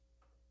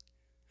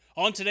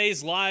On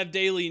today's live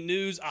daily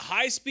news, a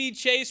high-speed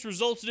chase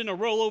resulted in a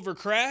rollover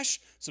crash,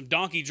 some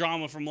donkey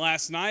drama from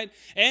last night,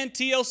 and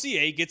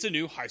TLCA gets a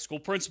new high school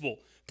principal.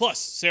 Plus,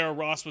 Sarah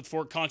Ross with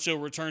Fort Concho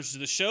returns to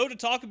the show to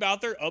talk about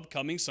their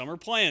upcoming summer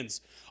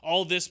plans.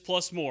 All this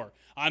plus more.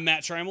 I'm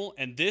Matt Trammell,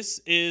 and this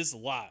is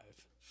Live.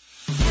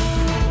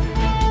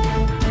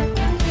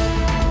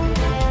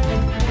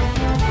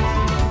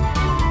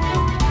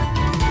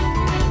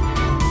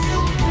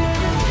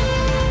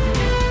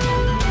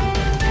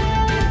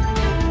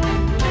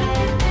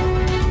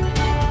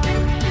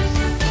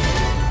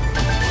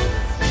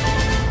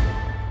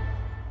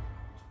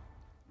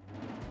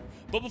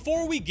 But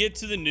before we get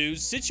to the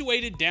news,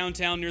 situated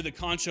downtown near the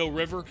Concho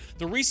River,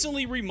 the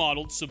recently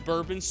remodeled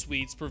Suburban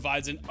Suites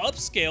provides an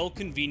upscale,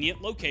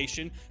 convenient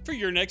location for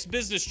your next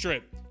business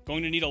trip.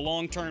 Going to need a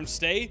long-term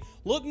stay?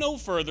 Look no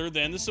further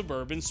than the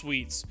Suburban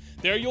Suites.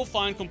 There you'll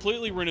find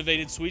completely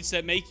renovated suites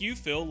that make you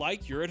feel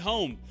like you're at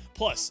home.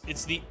 Plus,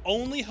 it's the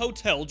only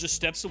hotel just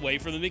steps away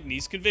from the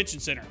McNeese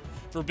Convention Center.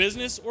 For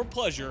business or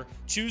pleasure,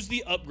 choose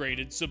the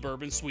upgraded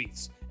Suburban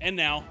Suites. And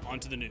now, on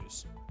to the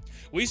news.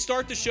 We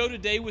start the show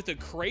today with a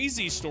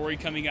crazy story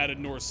coming out of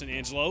North San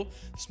Angelo.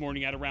 This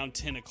morning at around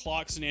 10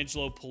 o'clock, San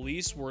Angelo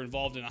police were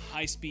involved in a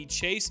high-speed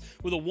chase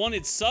with a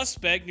wanted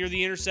suspect near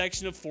the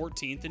intersection of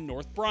 14th and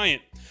North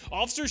Bryant.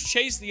 Officers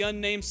chased the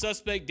unnamed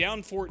suspect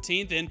down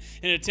 14th, and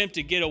in an attempt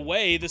to get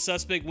away, the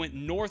suspect went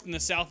north in the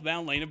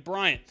southbound lane of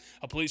Bryant.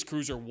 A police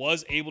cruiser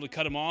was able to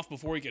cut him off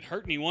before he could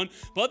hurt anyone,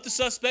 but the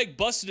suspect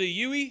busted a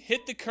U-turn,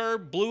 hit the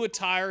curb, blew a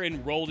tire,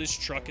 and rolled his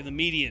truck in the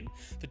median.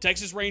 The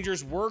Texas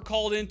Rangers were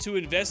called in to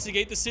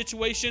investigate the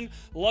situation.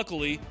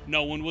 Luckily,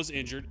 no one was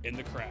injured in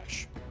the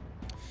crash.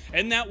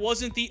 And that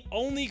wasn't the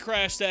only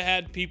crash that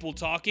had people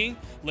talking.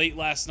 Late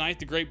last night,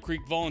 the Grape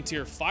Creek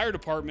Volunteer Fire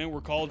Department were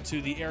called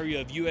to the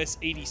area of US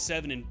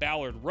 87 and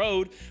Ballard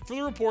Road for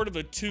the report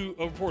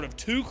of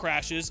two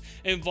crashes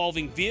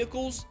involving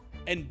vehicles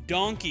and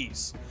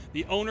donkeys.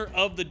 The owner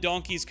of the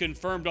donkeys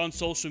confirmed on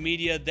social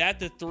media that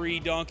the three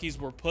donkeys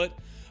were put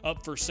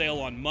up for sale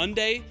on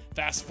Monday.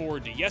 Fast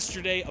forward to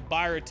yesterday, a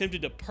buyer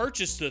attempted to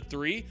purchase the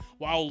three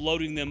while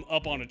loading them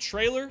up on a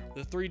trailer.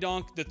 The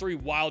three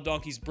wild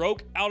donkeys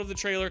broke out of the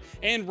trailer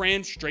and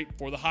ran straight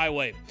for the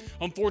highway.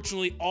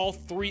 Unfortunately, all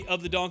three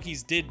of the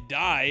donkeys did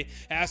die.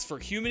 As for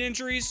human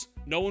injuries,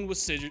 no one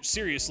was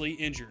seriously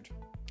injured.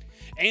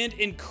 And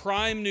in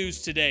crime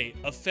news today,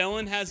 a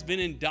felon has been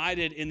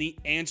indicted in the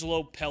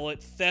Angelo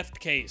pellet theft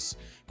case.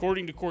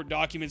 According to court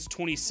documents,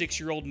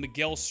 26-year-old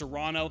Miguel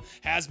Serrano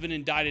has been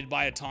indicted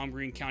by a Tom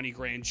Green County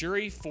grand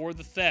jury for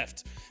the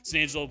theft.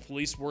 San Angelo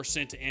police were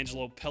sent to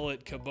Angelo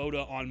Pellet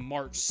Kubota on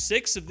March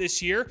 6th of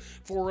this year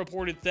for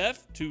reported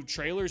theft. 2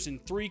 trailers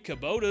and 3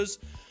 Kubotas.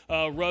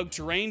 Rugged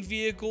terrain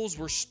vehicles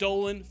were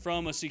stolen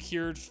from a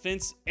secured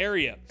fence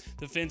area.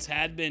 The fence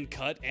had been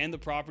cut and the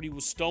property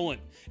was stolen.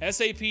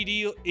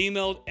 SAPD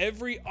emailed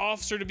every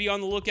officer to be on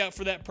the lookout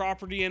for that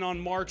property, and on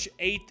March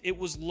 8th, it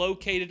was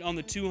located on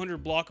the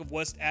 200 block of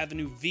West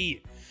Avenue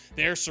V.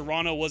 There,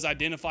 Serrano was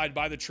identified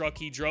by the truck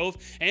he drove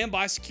and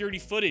by security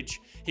footage.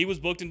 He was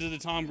booked into the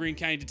Tom Green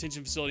County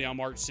Detention Facility on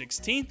March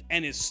 16th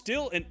and is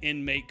still an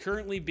inmate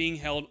currently being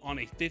held on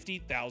a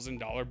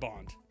 $50,000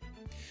 bond.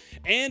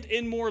 And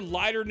in more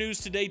lighter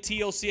news today,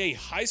 TLCA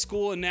High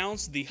School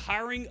announced the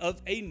hiring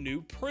of a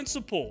new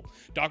principal.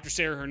 Dr.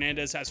 Sarah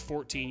Hernandez has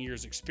 14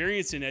 years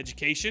experience in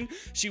education.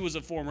 She was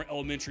a former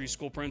elementary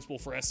school principal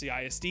for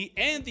SCISD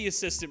and the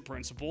assistant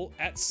principal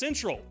at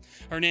Central.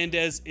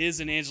 Hernandez is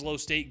an Angelo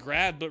State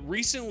grad, but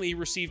recently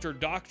received her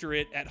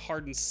doctorate at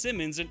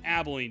Hardin-Simmons in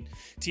Abilene.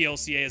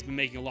 TLCA has been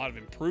making a lot of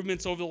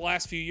improvements over the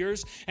last few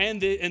years,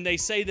 and they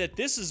say that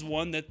this is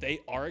one that they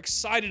are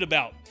excited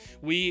about.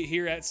 We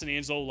here at San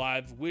Angelo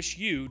Live wish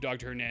you,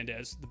 Dr.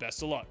 Hernandez, the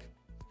best of luck.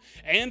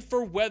 And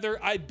for weather,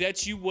 I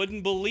bet you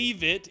wouldn't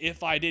believe it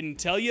if I didn't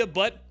tell you,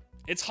 but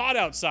it's hot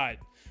outside.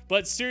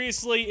 But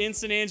seriously, in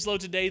San Angelo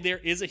today, there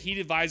is a heat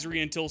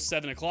advisory until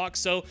 7 o'clock,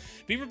 so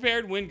be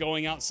prepared when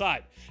going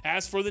outside.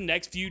 As for the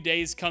next few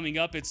days coming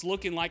up, it's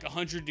looking like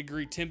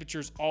 100-degree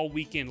temperatures all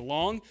weekend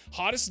long.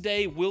 Hottest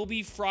day will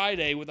be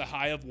Friday with a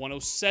high of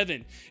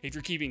 107. If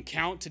you're keeping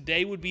count,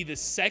 today would be the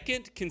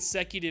second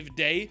consecutive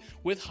day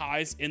with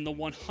highs in the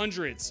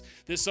 100s.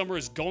 This summer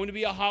is going to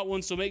be a hot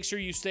one, so make sure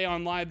you stay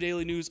on Live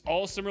Daily News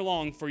all summer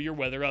long for your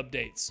weather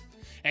updates.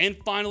 And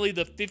finally,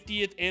 the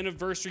 50th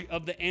anniversary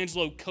of the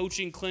Angelo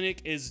Coaching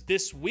Clinic is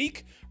this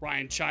week.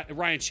 Ryan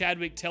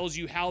Chadwick tells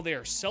you how they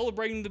are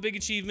celebrating the big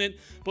achievement.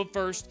 But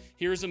first,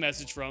 here's a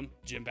message from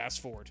Jim Bass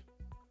Ford.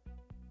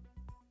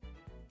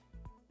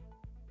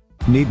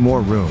 Need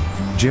more room?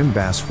 Jim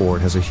Bass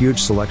Ford has a huge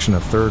selection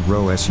of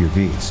third-row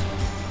SUVs.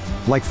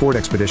 Like Ford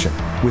Expedition,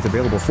 with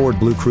available Ford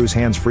Blue Cruise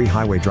hands-free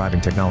highway driving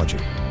technology.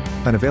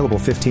 An available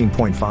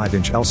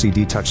 15.5-inch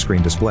LCD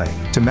touchscreen display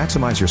to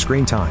maximize your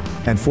screen time,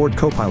 and Ford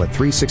Copilot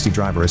 360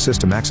 Driver Assist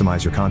to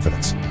maximize your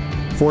confidence.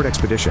 Ford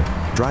Expedition,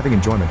 driving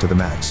enjoyment to the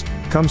max.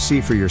 Come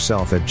see for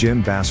yourself at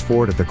Jim Bass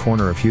Ford at the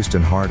corner of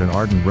Houston Hart and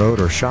Arden Road,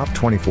 or shop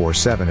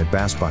 24/7 at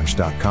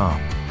bassbunch.com.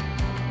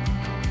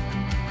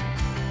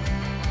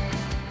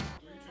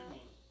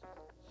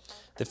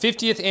 The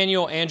 50th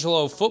annual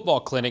Angelo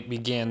Football Clinic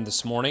began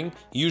this morning,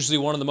 usually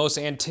one of the most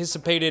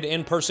anticipated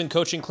in-person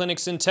coaching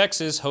clinics in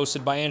Texas,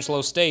 hosted by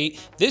Angelo State.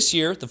 This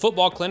year, the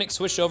football clinic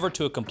switched over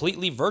to a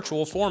completely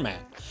virtual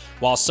format.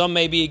 While some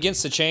may be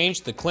against the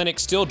change, the clinic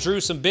still drew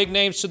some big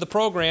names to the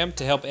program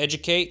to help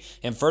educate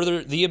and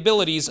further the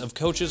abilities of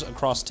coaches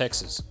across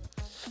Texas.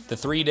 The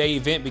 3-day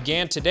event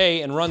began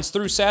today and runs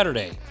through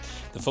Saturday.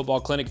 The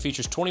football clinic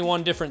features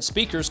 21 different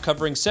speakers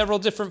covering several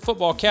different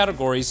football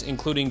categories,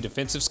 including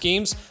defensive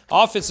schemes,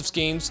 offensive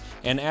schemes,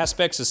 and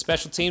aspects of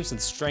special teams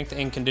and strength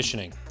and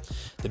conditioning.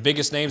 The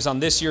biggest names on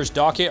this year's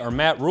docket are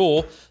Matt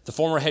Rule, the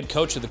former head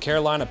coach of the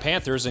Carolina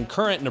Panthers and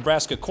current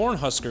Nebraska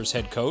Cornhuskers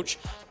head coach,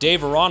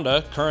 Dave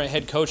Aranda, current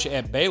head coach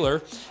at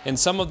Baylor, and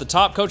some of the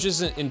top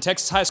coaches in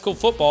Texas high school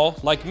football,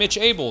 like Mitch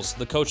Abels,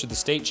 the coach of the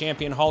state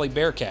champion Holly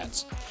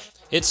Bearcats.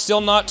 It's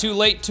still not too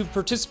late to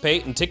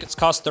participate, and tickets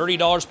cost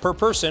 $30 per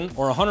person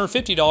or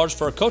 $150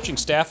 for a coaching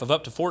staff of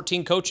up to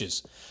 14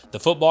 coaches. The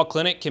football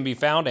clinic can be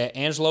found at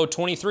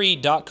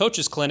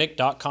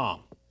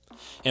angelo23.coachesclinic.com.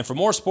 And for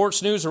more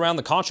sports news around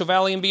the Concho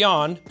Valley and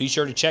beyond, be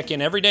sure to check in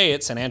every day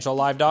at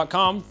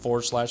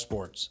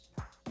sanangelolive.com/sports.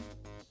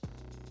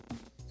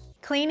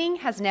 Cleaning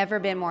has never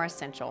been more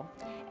essential,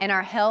 and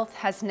our health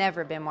has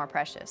never been more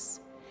precious.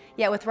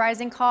 Yet with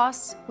rising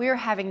costs, we are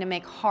having to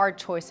make hard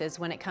choices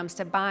when it comes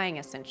to buying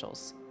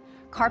essentials.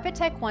 Carpet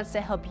Tech wants to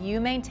help you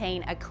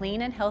maintain a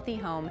clean and healthy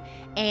home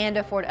and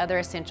afford other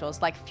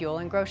essentials like fuel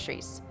and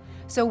groceries.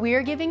 So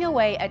we're giving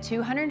away a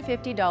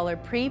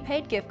 $250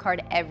 prepaid gift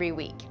card every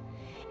week.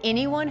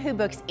 Anyone who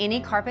books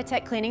any Carpet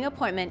Tech cleaning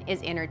appointment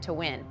is entered to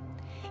win.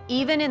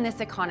 Even in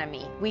this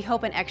economy, we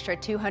hope an extra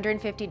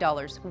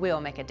 $250 will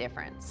make a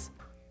difference.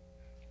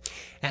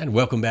 And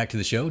welcome back to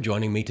the show.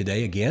 Joining me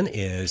today again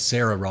is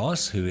Sarah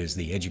Ross, who is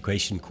the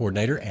education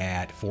coordinator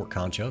at Fort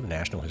Concho, the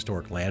National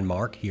Historic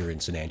Landmark here in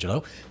San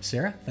Angelo.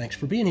 Sarah, thanks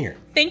for being here.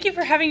 Thank you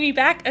for having me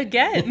back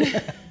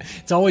again.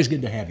 It's always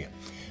good to have you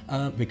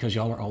because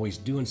y'all are always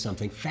doing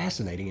something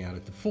fascinating out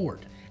at the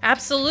fort.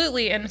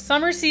 Absolutely, and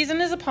summer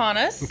season is upon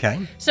us.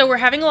 Okay. So we're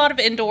having a lot of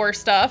indoor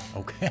stuff.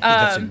 Okay,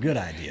 that's a good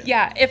idea.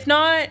 Yeah, if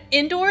not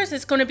indoors,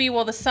 it's going to be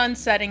while the sun's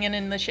setting and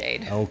in the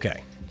shade.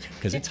 Okay,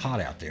 because it's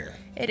hot out there.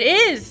 It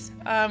is.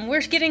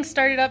 We're getting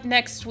started up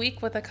next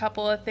week with a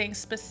couple of things.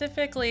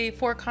 Specifically,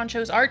 Fort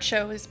Concho's art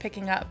show is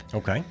picking up.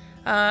 Okay.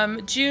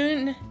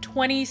 June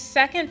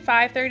 22nd,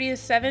 5:30 to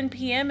 7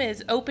 p.m.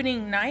 is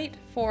opening night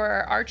for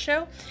our art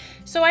show.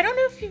 So I don't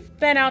know if you've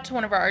been out to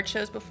one of our art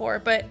shows before,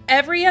 but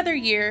every other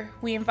year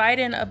we invite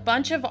in a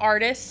bunch of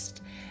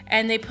artists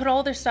and they put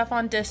all their stuff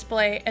on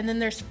display. And then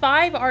there's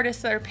 5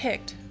 artists that are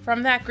picked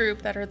from that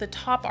group that are the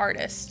top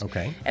artists.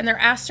 Okay. And they're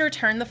asked to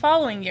return the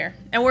following year.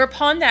 And we're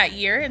upon that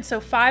year, and so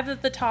 5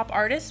 of the top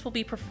artists will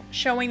be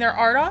showing their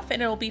art off,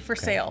 and it'll be for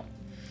sale.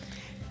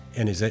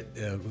 And is it,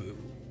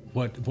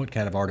 what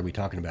kind of art are we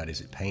talking about? Is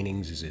it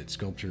paintings? Is it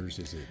sculptures?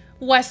 Is it?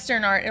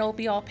 Western art, it'll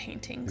be all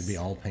paintings. It'll be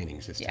all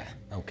paintings this time.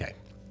 Okay.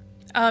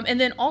 And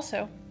then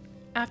also,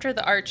 after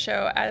the art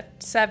show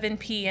at 7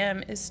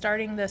 p.m. is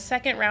starting the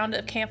second round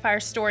of Campfire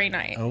Story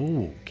Night.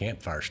 Oh,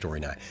 Campfire Story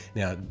Night.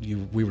 Now,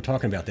 we were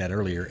talking about that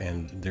earlier,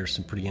 and there's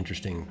some pretty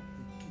interesting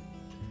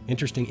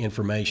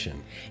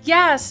information.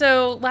 Yeah,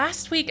 so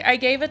last week I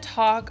gave a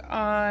talk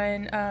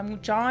on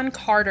John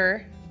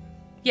Carter.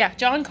 Yeah,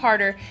 John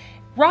Carter.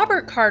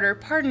 Robert Carter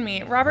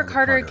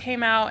Carter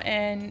came out,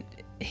 and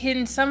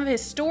in some of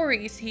his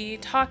stories, he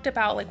talked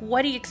about like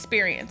what he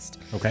experienced.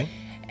 Okay.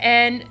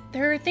 And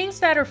there are things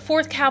that our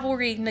 4th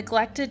Cavalry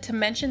neglected to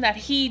mention that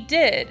he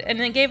did,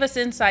 and it gave us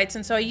insights,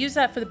 and so I used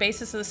that for the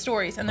basis of the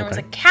stories. And there was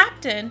a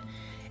captain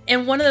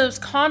in one of those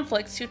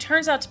conflicts who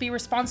turns out to be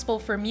responsible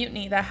for a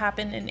mutiny that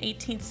happened in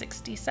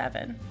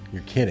 1867.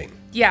 You're kidding.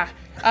 Yeah.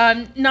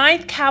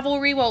 9th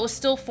Cavalry, while it was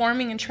still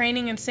forming and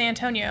training in San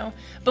Antonio,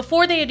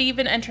 before they had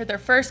even entered their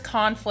first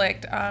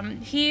conflict,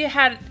 he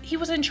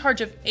was in charge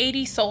of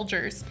 80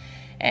 soldiers.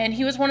 And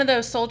he was one of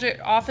those soldier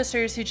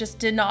officers who just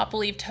did not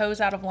believe toes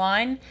out of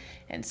line.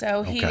 And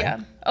so he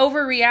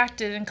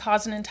overreacted and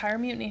caused an entire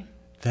mutiny.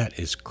 That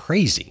is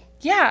crazy.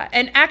 Yeah.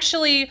 And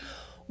actually,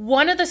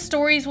 one of the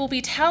stories we'll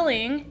be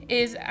telling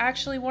is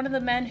actually one of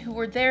the men who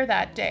were there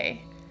that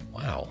day.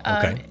 Wow.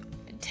 Okay.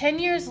 10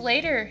 years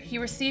later, he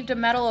received a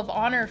Medal of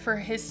Honor for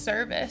his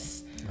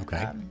service.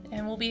 Okay.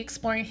 And we'll be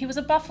exploring. He was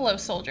a Buffalo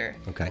soldier.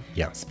 Okay.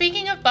 Yeah.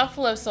 Speaking of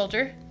Buffalo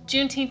soldier,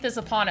 Juneteenth is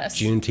upon us.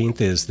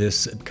 Juneteenth is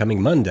this coming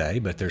Monday,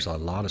 but there's a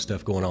lot of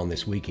stuff going on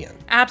this weekend.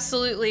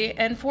 Absolutely.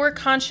 And for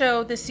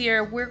Concho this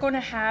year, we're going to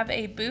have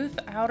a booth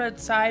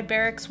outside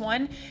Barracks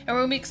 1, and we're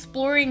going to be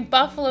exploring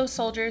Buffalo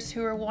soldiers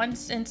who were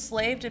once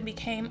enslaved and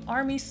became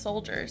Army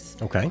soldiers.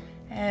 Okay.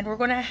 And we're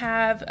going to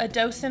have a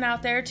docent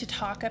out there to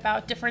talk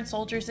about different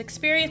soldiers'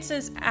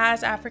 experiences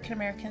as African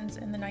Americans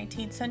in the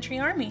 19th century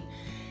Army.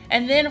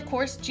 And then, of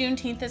course,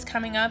 Juneteenth is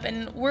coming up,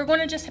 and we're going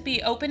to just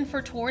be open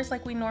for tours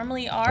like we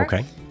normally are.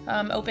 Okay.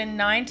 Open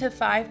 9 to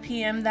 5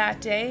 p.m.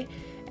 that day.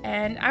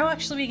 and I will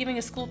actually be giving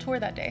a school tour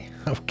that day.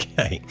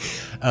 Okay.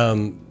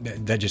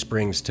 That just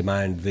brings to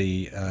mind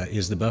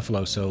is the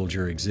Buffalo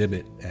Soldier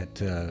exhibit at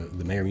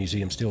the Mayer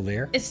Museum still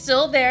there? It's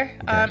still there.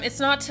 Okay. It's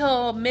not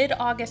till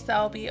mid-August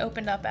that will be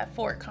opened up at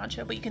Fort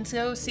Concho, but you can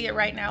go see it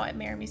right now at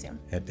Mayer Museum.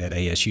 At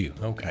ASU.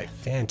 Okay,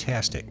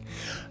 fantastic.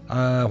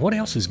 What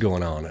else is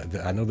going on?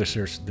 I know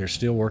they're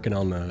still working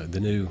on the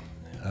new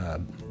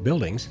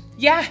buildings.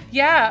 Yeah.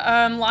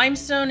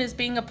 Limestone is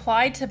being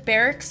applied to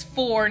Barracks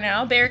 4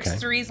 now. Barracks Okay.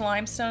 3's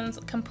limestone's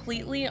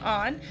completely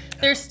on.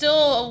 There's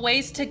still a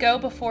ways to go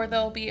before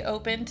they'll be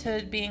open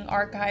to being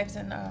archives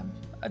and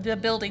the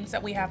buildings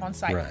that we have on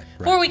site. Right.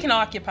 Before we can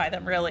occupy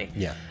them, really.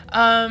 Yeah.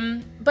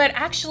 But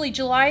actually,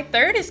 July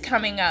 3rd is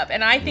coming up,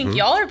 and I think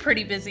y'all are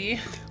pretty busy.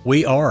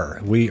 We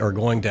are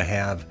going to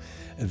have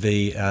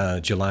the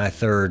July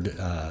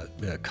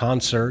 3rd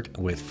concert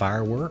with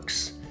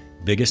fireworks.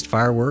 Biggest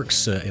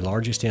fireworks,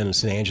 largest in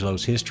San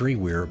Angelo's history.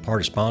 We're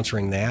part of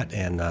sponsoring that,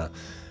 and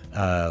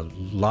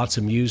lots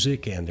of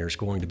music, and there's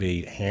going to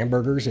be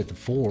hamburgers at the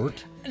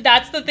fort.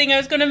 That's the thing I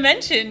was going to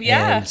mention,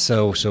 yeah. And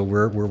so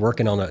we're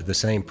working on the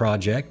same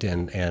project,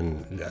 and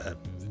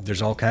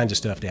there's all kinds of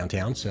stuff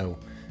downtown, so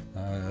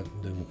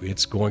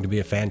it's going to be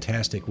a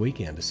fantastic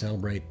weekend to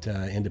celebrate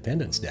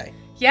Independence Day.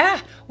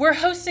 Yeah, we're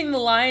hosting the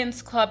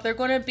Lions Club. They're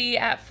going to be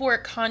at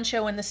Fort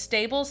Concho in the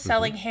stables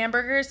selling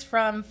hamburgers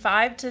from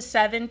 5 to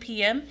 7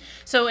 p.m.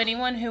 So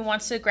anyone who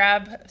wants to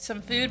grab some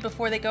food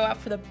before they go out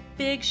for the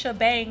big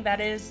shebang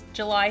that is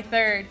July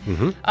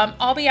 3rd,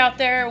 I'll be out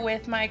there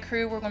with my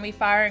crew. We're going to be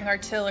firing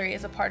artillery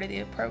as a part of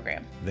the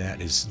program.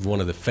 That is one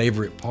of the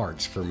favorite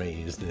parts for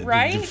me, is to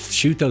Right?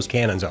 shoot those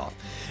cannons off.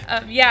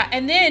 Yeah,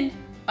 and then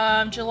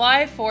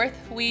July 4th,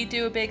 we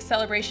do a big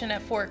celebration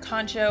at Fort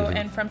Concho,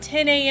 and from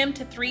 10 a.m.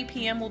 to 3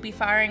 p.m. we'll be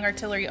firing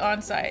artillery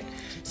on site.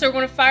 So we're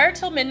going to fire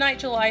till midnight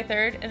July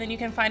 3rd, and then you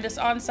can find us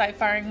on site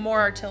firing more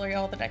artillery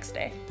all the next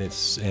day.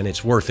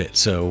 It's worth it.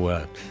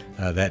 So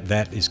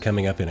that is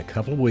coming up in a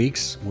couple of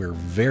weeks. We're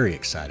very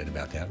excited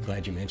about that. I'm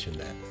glad you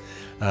mentioned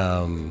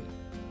that.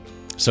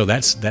 So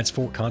that's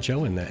Fort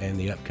Concho and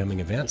the upcoming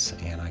events,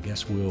 and I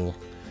guess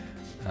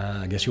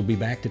you'll be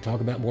back to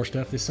talk about more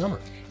stuff this summer.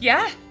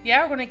 Yeah,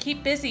 we're going to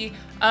keep busy.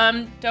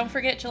 Don't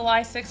forget,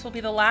 July 6th will be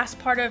the last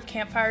part of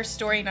Campfire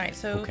Story Night.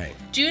 So Okay.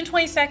 June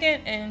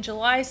 22nd and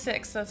July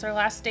 6th, that's our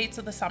last dates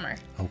of the summer.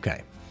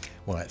 Okay.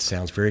 Well, that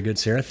sounds very good,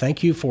 Sarah.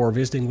 Thank you for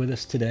visiting with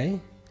us today.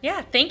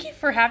 Yeah, thank you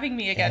for having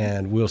me again.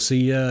 And we'll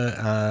see you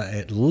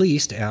at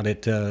least out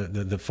at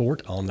the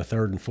fort on the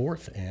 3rd and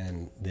 4th,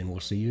 and then we'll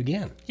see you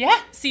again. Yeah,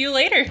 see you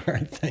later. All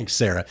right, thanks,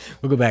 Sarah.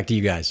 We'll go back to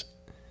you guys.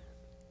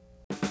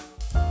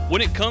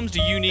 When it comes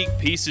to unique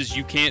pieces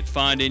you can't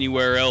find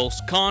anywhere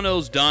else,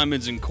 Kano's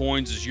Diamonds and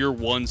Coins is your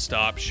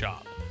one-stop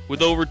shop.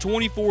 With over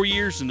 24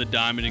 years in the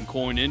diamond and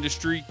coin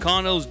industry,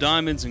 Kano's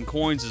Diamonds and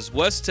Coins is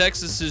West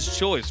Texas's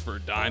choice for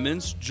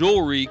diamonds,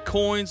 jewelry,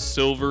 coins,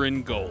 silver,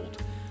 and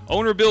gold.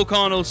 Owner Bill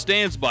Kano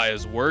stands by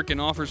his work and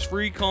offers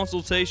free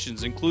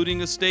consultations, including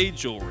estate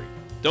jewelry.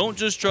 Don't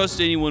just trust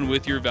anyone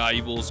with your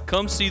valuables.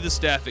 Come see the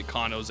staff at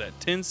Kano's at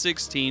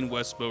 1016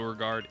 West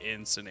Beauregard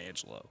in San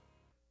Angelo.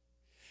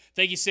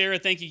 Thank you, Sarah.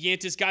 Thank you,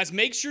 Yantis. Guys,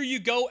 make sure you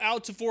go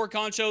out to Fort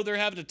Concho. They're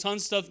having a ton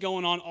of stuff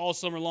going on all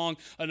summer long.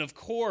 And, of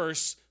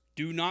course,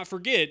 do not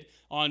forget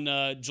on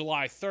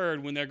July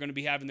 3rd when they're going to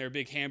be having their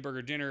big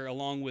hamburger dinner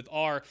along with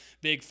our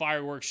big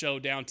fireworks show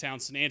downtown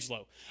San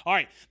Angelo. All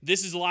right,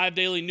 this is Live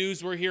Daily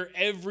News. We're here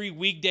every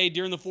weekday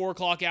during the 4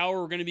 o'clock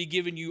hour. We're going to be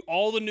giving you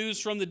all the news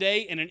from the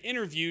day and an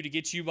interview to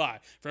get you by.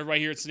 For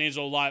everybody here at San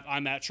Angelo Live,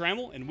 I'm Matt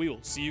Trammell, and we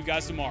will see you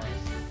guys tomorrow.